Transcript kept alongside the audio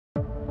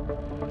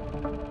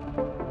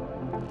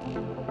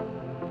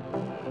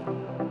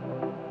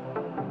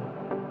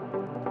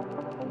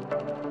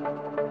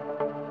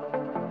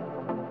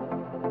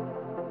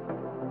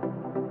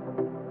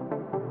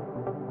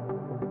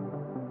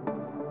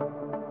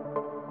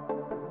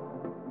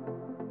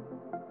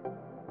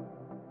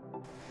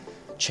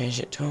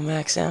Change it to a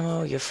max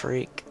ammo, you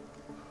freak.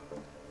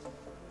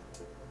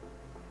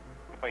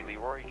 Wait,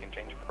 Leroy, you can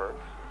change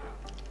perks?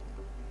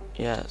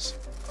 Yes.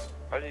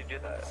 How did you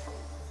do that?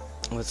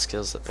 With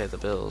skills that pay the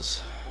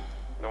bills.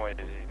 No way,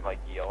 did he like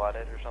yell at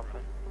it or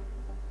something?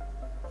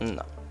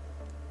 No.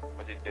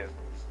 What did he do?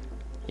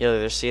 You'll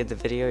either see the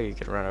video or you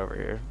can run over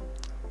here.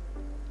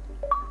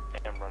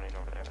 I'm running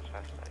over there as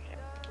fast as I can.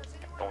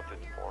 I'm going through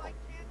the portal.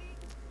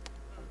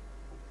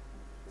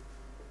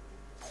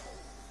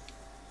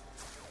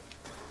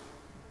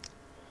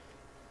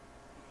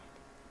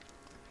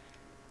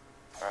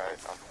 Alright,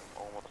 I'm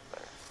almost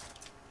there.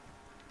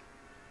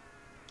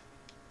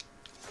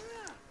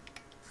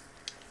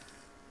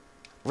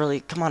 Really?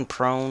 Come on,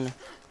 prone.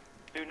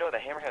 Dude, no, the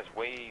hammer has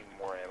way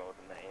more ammo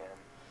than the hand.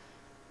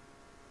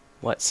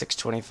 What,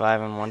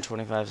 625 and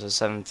 125, so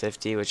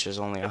 750, which is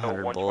only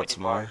 100 bullets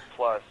more.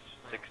 Plus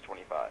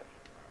 625.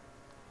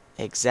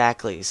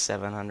 Exactly,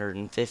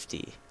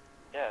 750.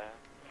 Yeah,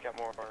 it's got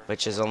more.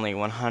 Which is only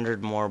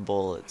 100 more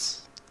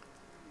bullets.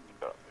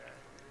 Oh.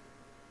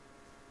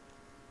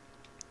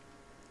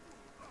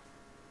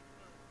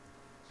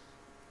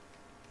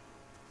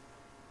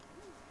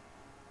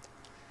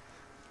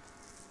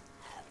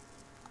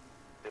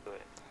 Do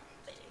it.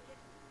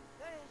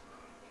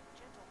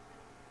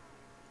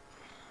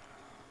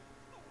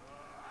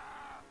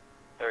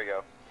 There we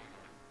go.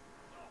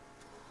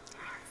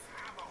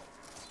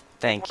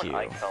 Thank you.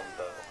 I come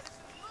though.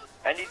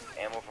 I need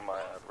ammo for my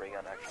ray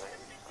gun actually.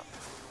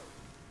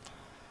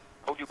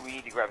 Oh, dude, we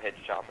need to grab hedge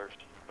choppers.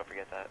 Don't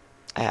forget that.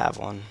 I have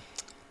one.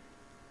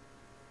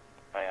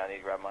 Oh yeah, I need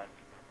to grab mine.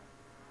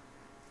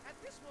 At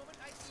this moment,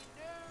 I see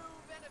no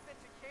benefit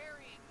to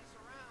carrying this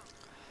around.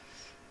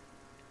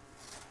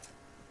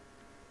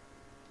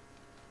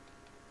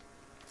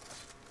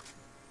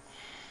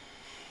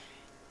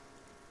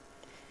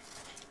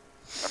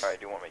 Alright,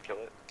 do you want me to kill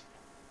it?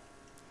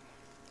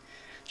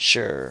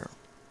 Sure.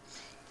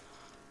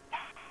 How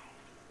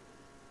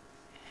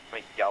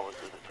many gallons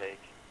does it take?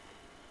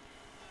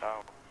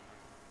 Oh.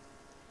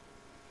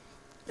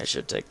 It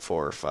should take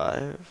 4 or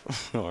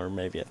 5, or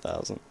maybe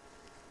 1,000.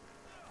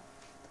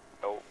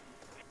 Nope.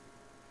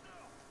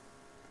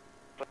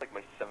 That's like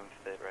my 7th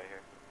hit right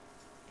here.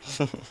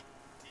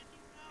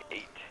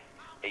 8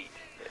 hits.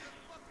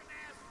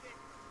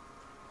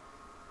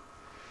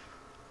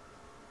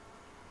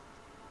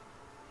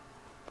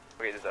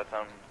 Okay, does that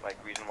sound like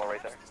reasonable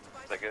right there?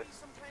 Is that good?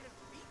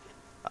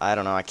 I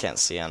don't know, I can't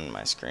see on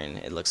my screen.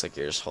 It looks like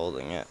you're just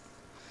holding it.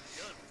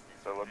 Does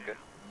that look good?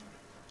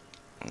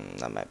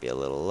 That might be a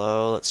little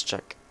low. Let's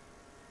check.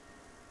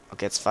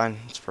 Okay, it's fine.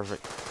 It's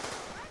perfect.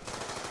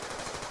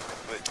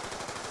 Sweet.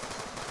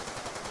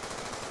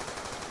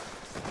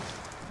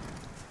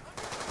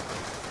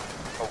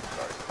 Oh,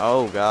 sorry.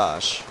 Oh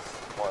gosh.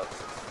 What?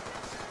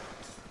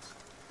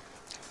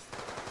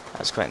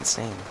 That's quite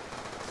insane.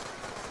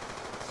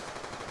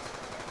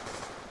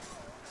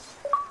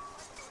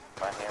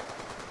 My hammer.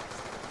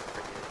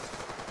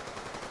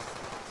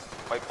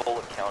 My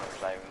bullet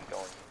counter's not even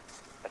going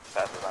as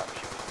fast as I'm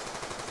shooting.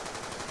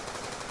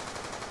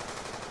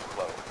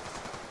 Slow.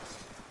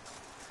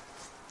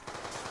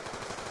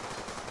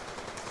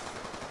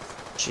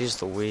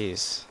 Jeez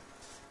Louise.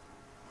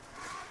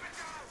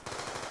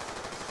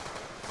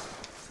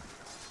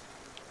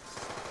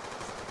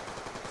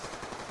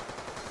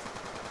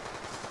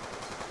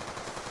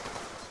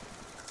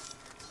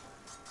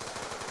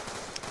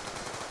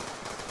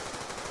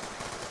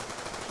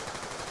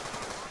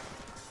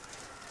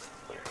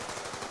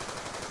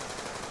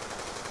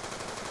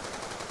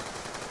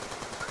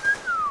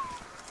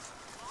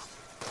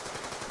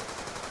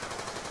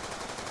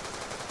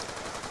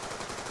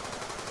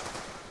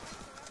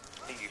 I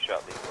think you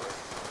shot these words.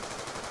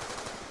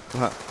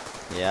 Huh.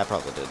 Yeah, I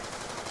probably did.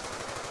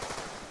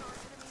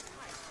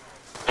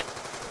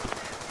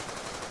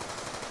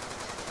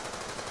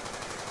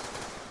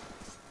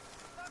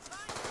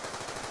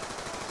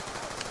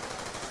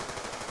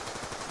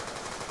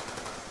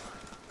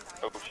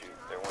 Oh shoot,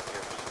 there one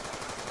here.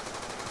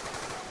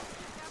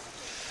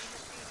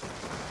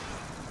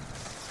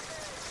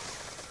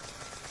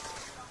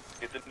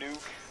 Get the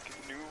nuke, get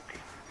the nuke.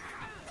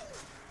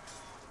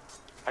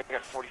 I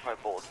got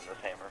 45 bullets in this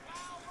hammer.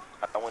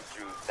 I went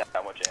through that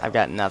much ammo. I've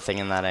got nothing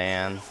in that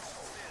AN.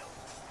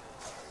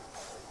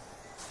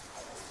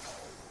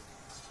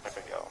 There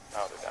we go.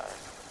 Now they're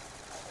dying.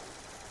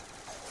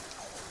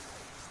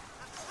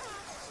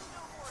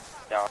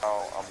 Now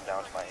I'm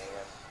down to my AN.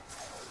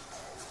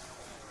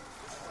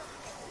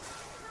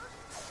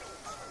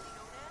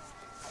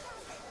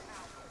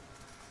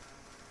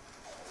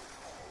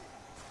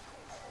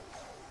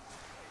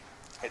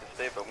 Hate to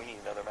say it, but we need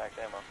another max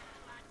ammo.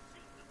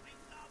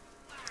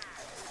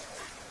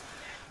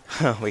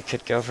 We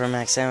could go for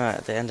max ammo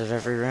at the end of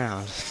every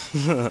round.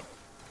 Trying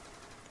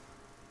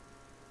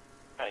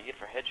to get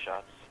for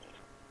headshots.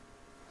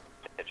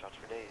 Headshots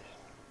for days.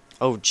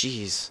 Oh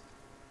jeez.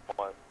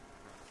 What?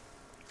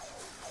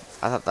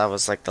 I thought that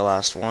was like the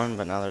last one,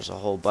 but now there's a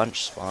whole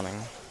bunch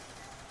spawning.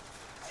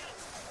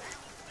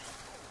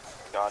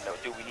 God no,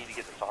 dude, we need to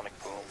get the sonic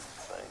boom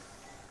thing.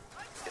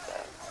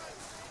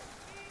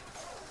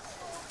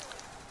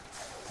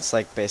 It's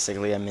like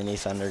basically a mini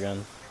thunder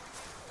gun.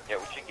 Yeah,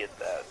 we should get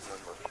that, and then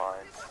we're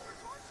fine.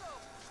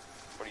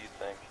 What do you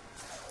think?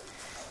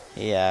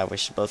 Yeah, we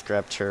should both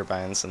grab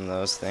turbines and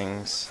those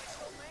things.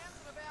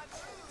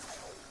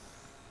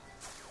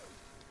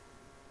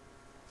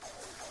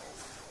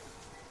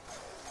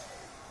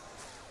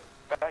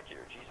 Back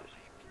here, Jesus.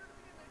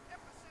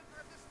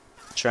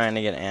 Trying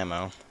to get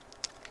ammo.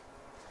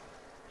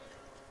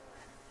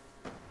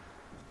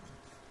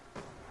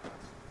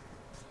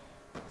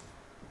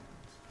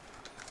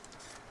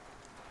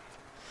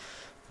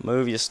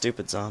 Move, you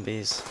stupid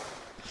zombies.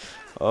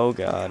 Oh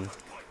god.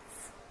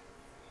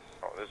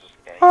 Oh, there's a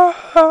skank.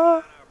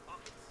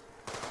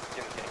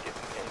 Get the skank, get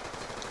the skank.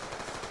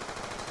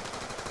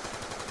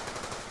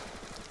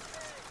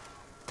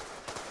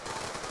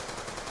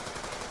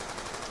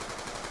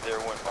 There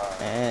went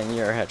mine. And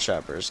your head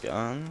chopper's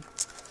gone.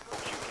 Oh,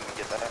 shoot, can we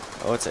get that?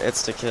 Oh,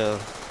 it's to kill.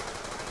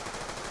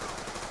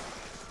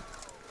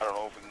 I don't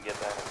know if we can get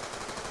that.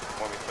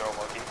 Want me to throw a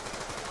monkey?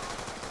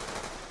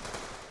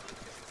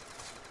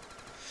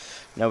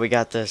 No, we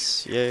got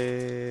this.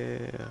 Yeah.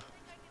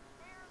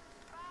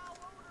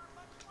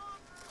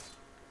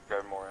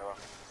 Grab more ammo.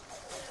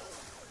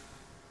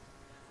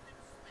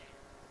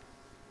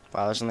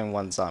 Wow, there's only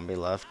one zombie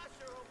left.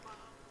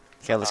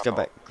 Okay, let's go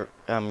back.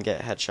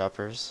 Get head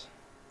choppers.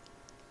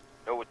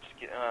 No, let's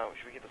get,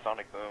 should we get the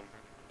sonic boom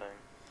thing?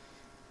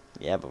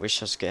 Yeah, but we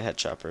should just get head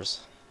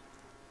choppers.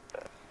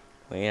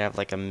 We have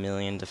like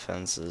 1,000,000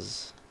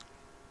 defenses.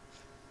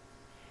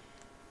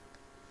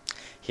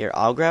 Here,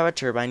 I'll grab a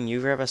turbine, you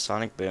grab a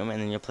sonic boom,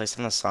 and then you'll place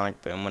down the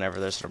sonic boom whenever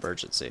there's an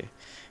emergency.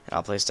 And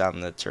I'll place down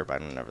the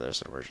turbine whenever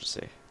there's an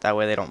emergency. That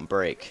way they don't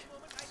break.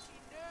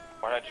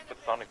 Why not just put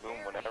sonic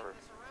boom whenever?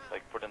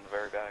 Like, put it in the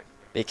very back.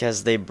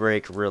 Because they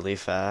break really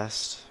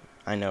fast.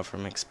 I know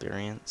from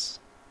experience.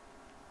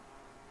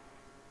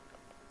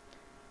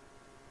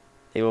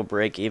 They will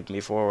break even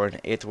before we're an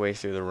 8th way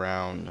through the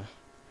round.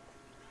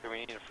 So we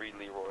need to free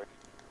Leroy.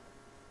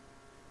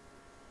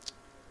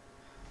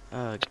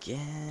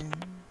 Again?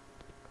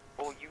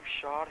 Well, you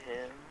shot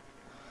him.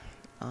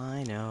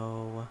 I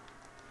know.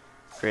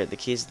 Great, the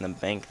key's in the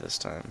bank this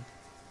time.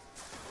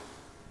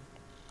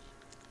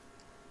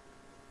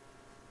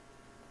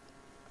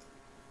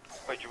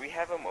 Wait, should we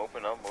have him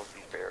open up most of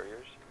these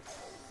barriers?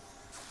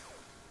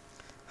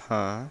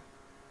 Huh?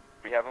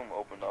 Should we have him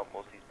open up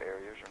most of these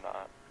barriers or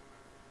not?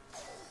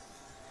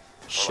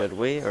 Should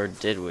we, or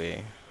did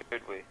we?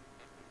 Should we?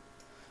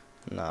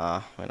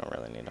 Nah, we don't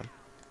really need them.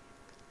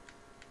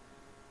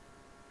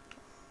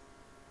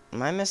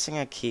 Am I missing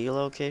a key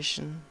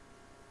location?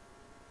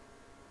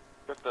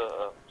 Check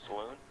the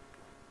saloon.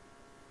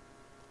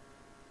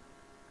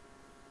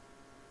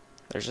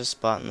 There's a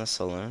spot in the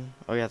saloon?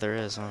 Oh yeah, there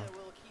is, huh?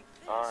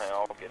 Alright,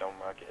 I'll get him.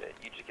 I'll get it.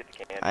 You just get the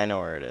candy. I know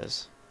where it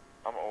is.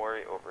 I'm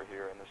already over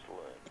here in the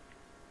saloon.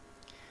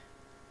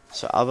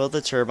 So I'll build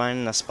the turbine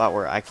in a spot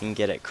where I can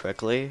get it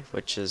quickly,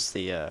 which is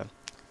the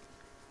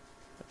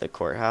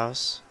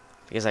courthouse,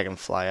 because I can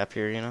fly up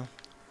here, you know?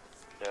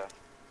 Yeah.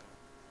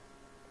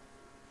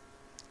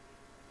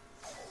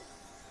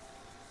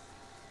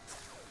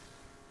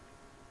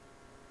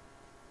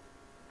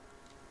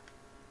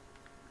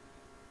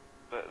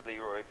 Let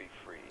Leroy be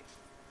free.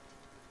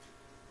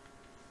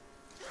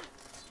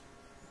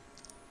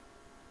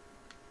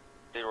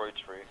 Leroy's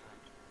free.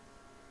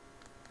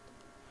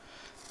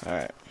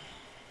 Alright.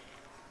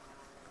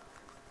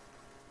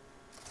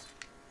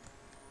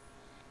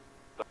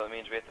 So that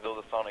means we have to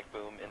build a sonic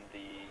boom in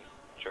the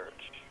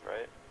church,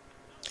 right?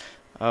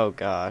 Oh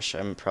gosh,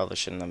 I probably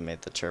shouldn't have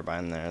made the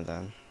turbine there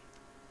then.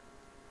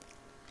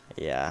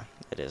 Yeah,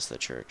 it is the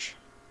church.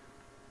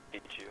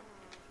 Hate you.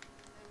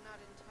 I'm not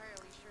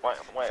entirely sure. Why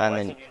Fine, why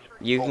then can't you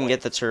just... you oh, can wait.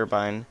 get the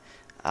turbine,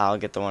 I'll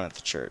get the one at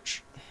the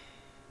church.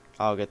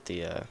 I'll get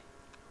the,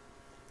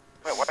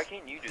 Wait, why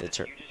can't you do the this?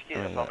 You just get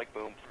a sonic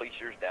boom, place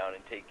yours down,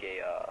 and take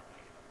a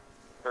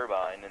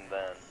turbine, and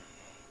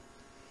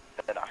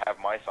then I have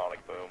my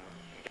sonic boom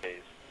in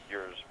case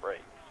yours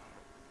breaks.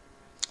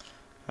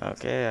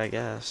 Okay, I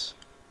guess.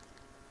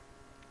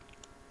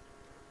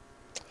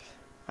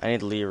 I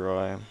need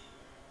Leroy.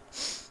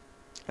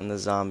 And the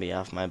zombie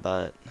off my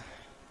butt.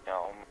 Yeah,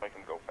 I'll make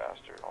him go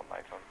faster. I'll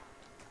knife him.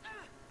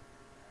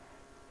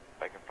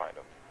 If I can find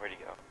him. Where'd he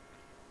go?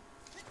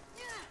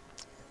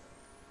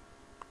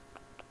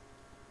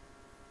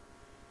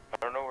 I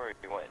don't know where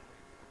he went.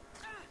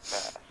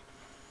 Fast.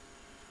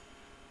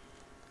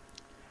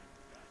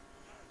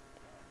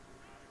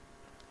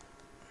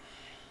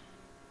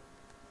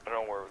 I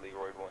don't know where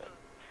Leroy went.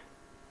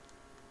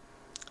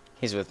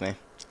 He's with me.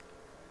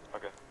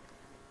 Okay.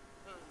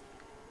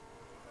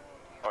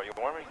 Oh, you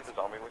want me to get the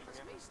zombie away from you?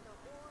 Space the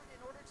horde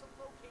in order to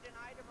locate an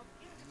item of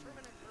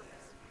indeterminate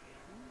purpose.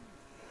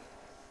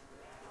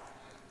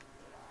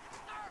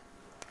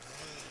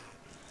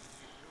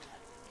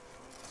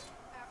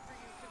 After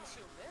you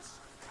consume this,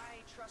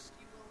 I trust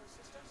you will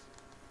assist us.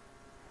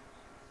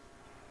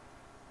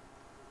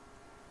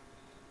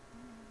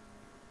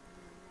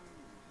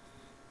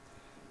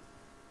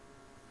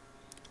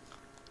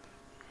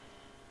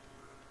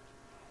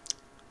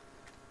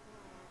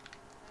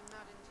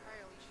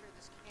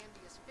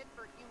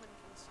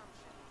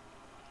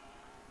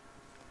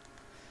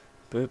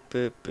 Boop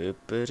boop boop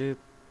boop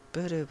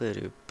boop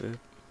boop boop.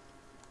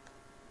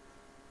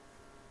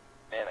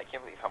 Man, I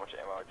can't believe how much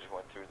ammo I just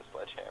went through the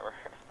sledgehammer.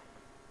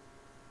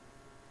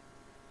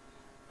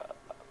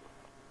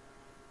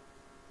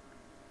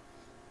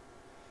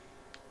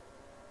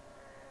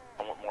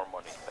 I want more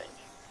money, thank you.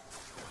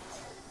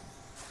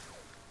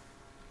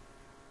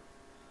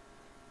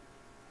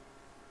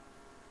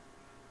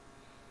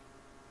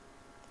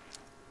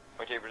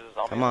 Okay, there's a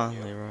zombie. Come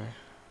on, Leroy.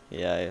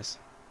 Yeah, yes.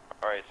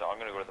 Alright, so I'm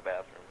gonna go to the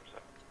bathroom.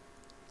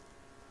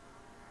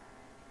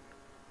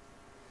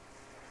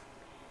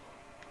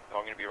 So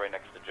I'm gonna be right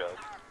next to Jug.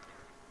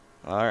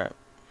 Alright.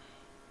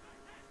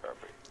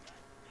 Perfect.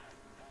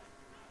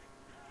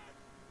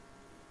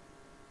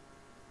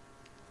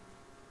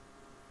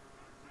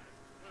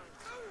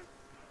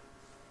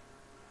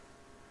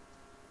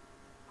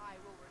 I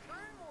will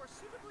return more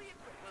suitably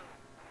equipped.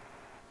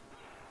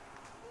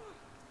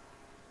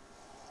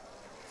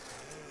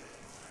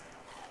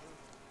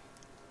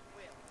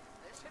 Will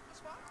this hit the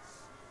spot?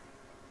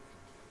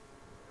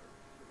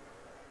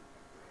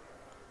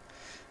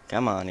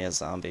 Come on, you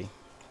zombie.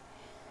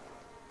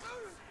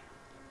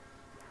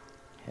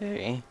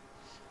 Hey.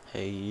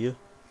 Hey.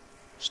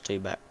 Stay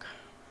back.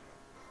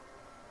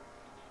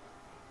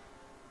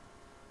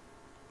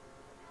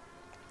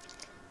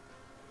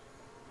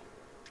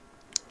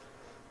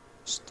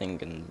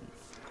 Stinking.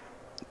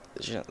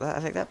 I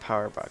think that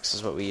power box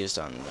is what we used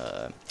on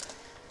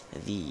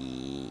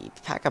the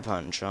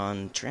Pack-a-Punch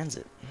on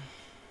Transit.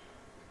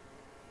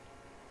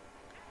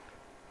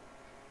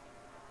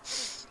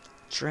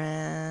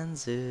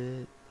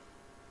 Transit.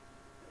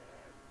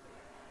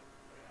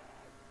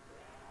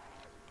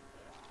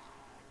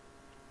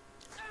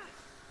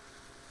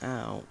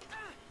 Ow.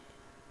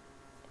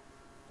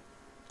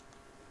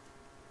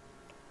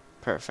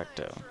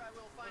 Perfecto. I'm sure I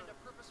will find a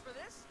purpose for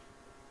this.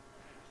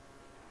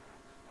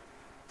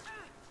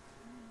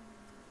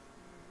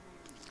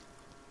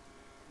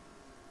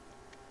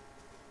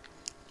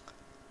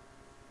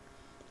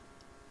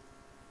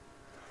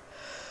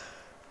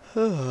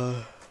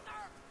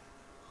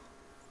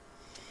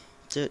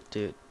 do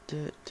do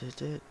do do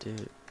do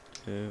do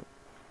do.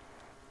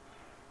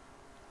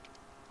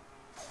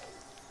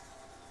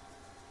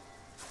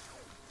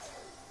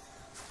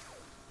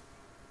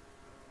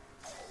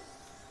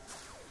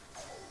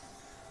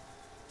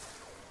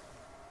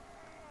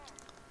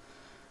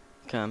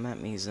 Come at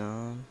me,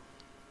 zom.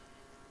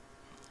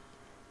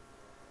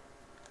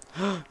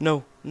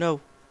 No,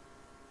 no.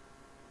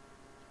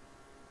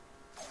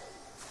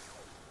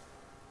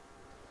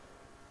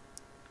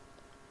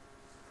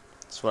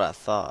 That's what I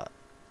thought.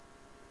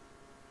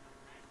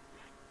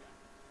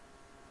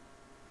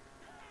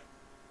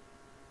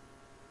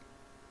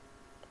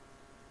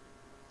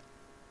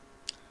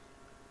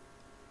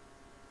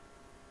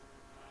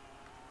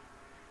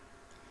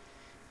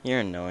 You're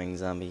annoying,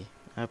 zombie.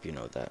 I hope you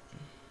know that.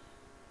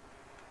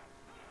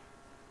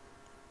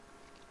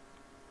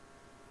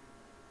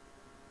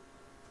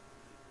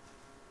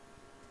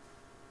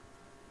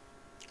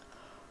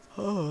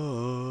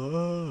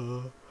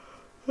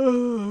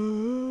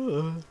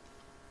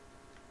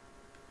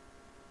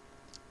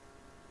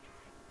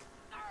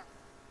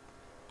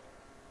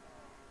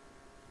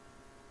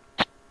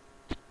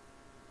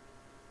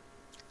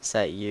 Is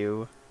that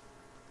you?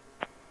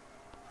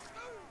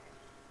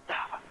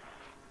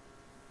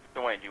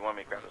 Dwayne, do you want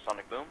me to grab the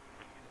sonic boom?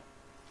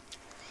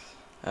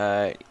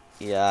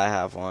 Yeah, I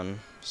have one.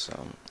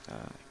 So,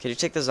 could you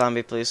take the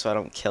zombie, please, so I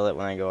don't kill it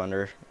when I go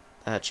under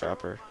the head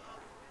chopper?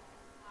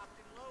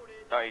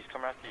 No, he's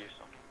coming after you,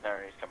 so. No,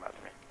 he's coming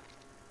after me.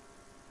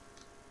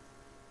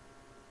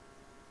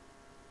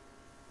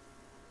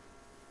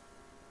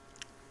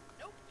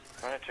 Nope.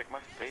 Trying to check my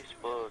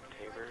Facebook,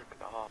 Tabor.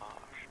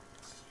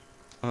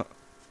 Gosh.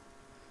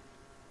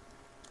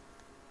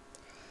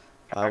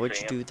 Why would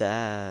you do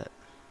that?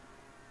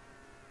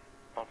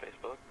 On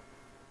Facebook.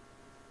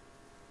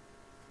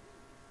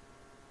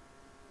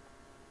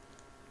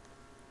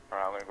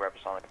 Alright, I'm gonna grab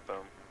a sonic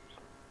boom.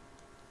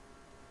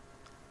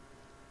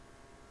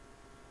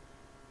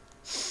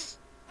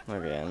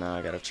 Okay, now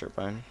I got a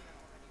turbine.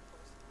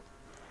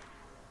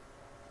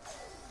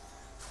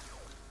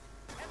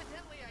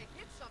 Evidently, I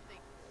hit something.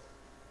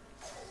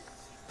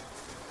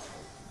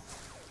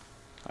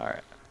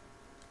 Alright.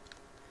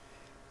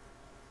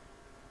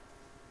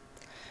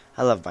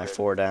 I love my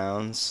 4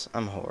 downs.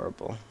 I'm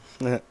horrible.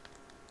 And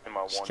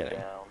my Just one kidding.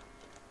 down.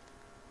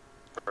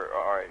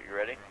 Alright, you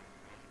ready?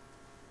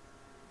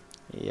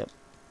 Yep.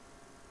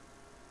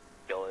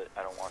 Kill it.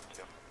 I don't want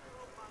to.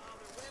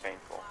 It's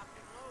painful.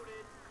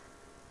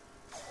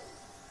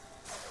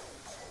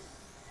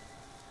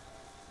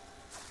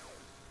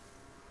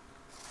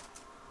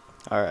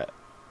 Alright.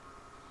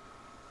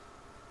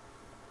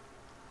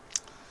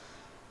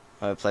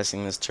 I'll be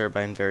placing this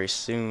turbine very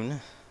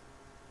soon.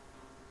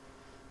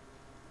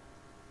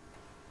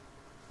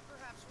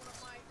 Perhaps one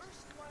of my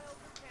erstwhile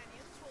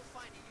companions will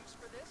find a use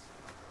for this.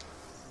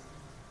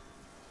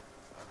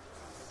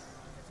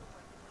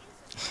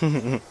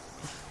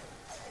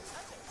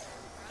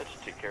 Let's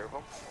take care of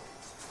him.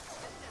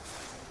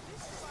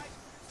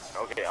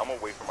 Okay, I'm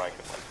away from my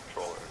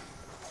controller.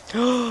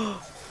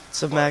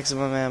 Some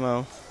maximum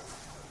ammo.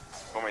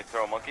 Want me to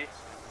throw a monkey?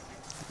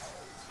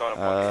 Throwing a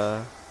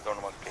monkey. Throwing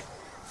a monkey.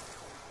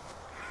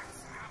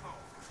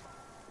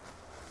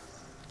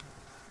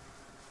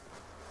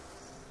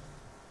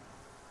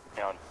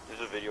 Now,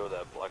 there's a video of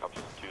that Black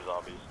Ops 2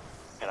 zombies,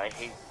 and I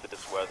hate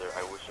this weather.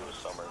 I wish it was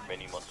summer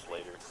many months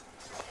later.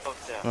 Fuck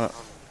that.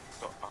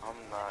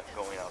 I'm not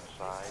going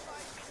outside